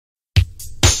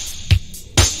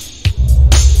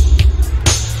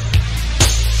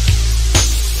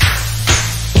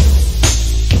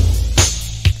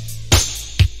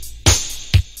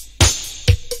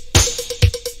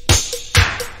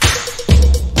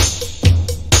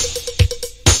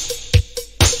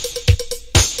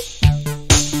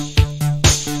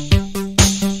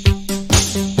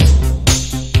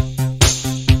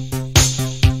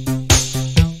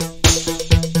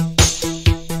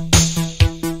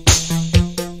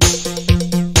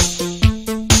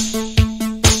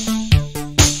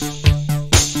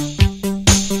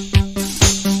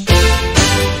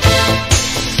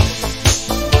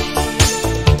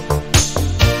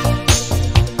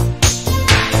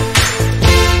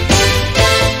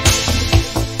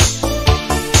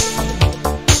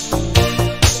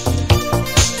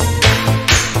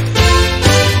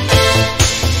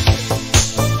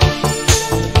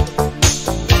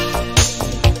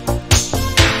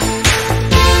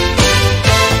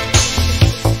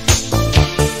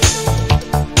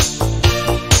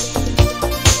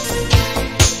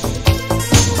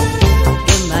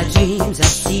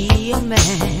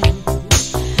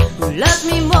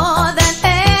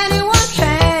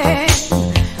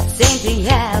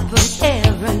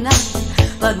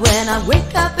I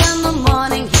wake up in the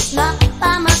morning, he's not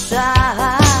by my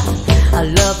side. I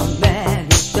love a man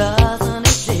who doesn't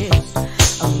exist,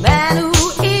 a man who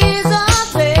isn't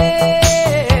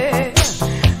fair,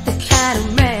 the kind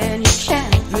of man you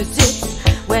can't resist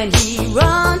when he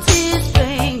runs his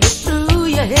fingers through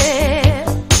your hair.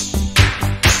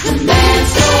 The man's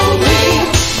so real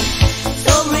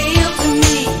to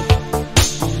me.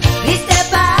 Please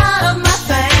step out of my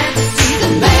fantasy. The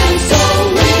man's so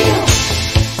real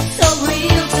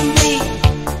to me.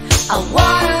 I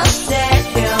wanna set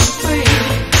him free.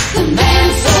 The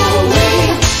man's so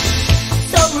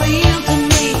real to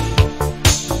me.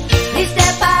 Please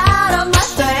step out of my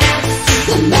fantasy.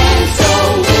 The man's so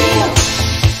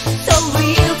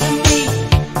real to me.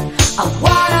 I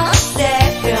wanna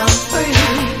set him free.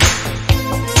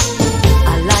 I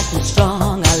like them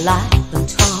strong, I like them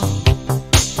tall,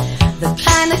 the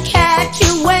kind of cat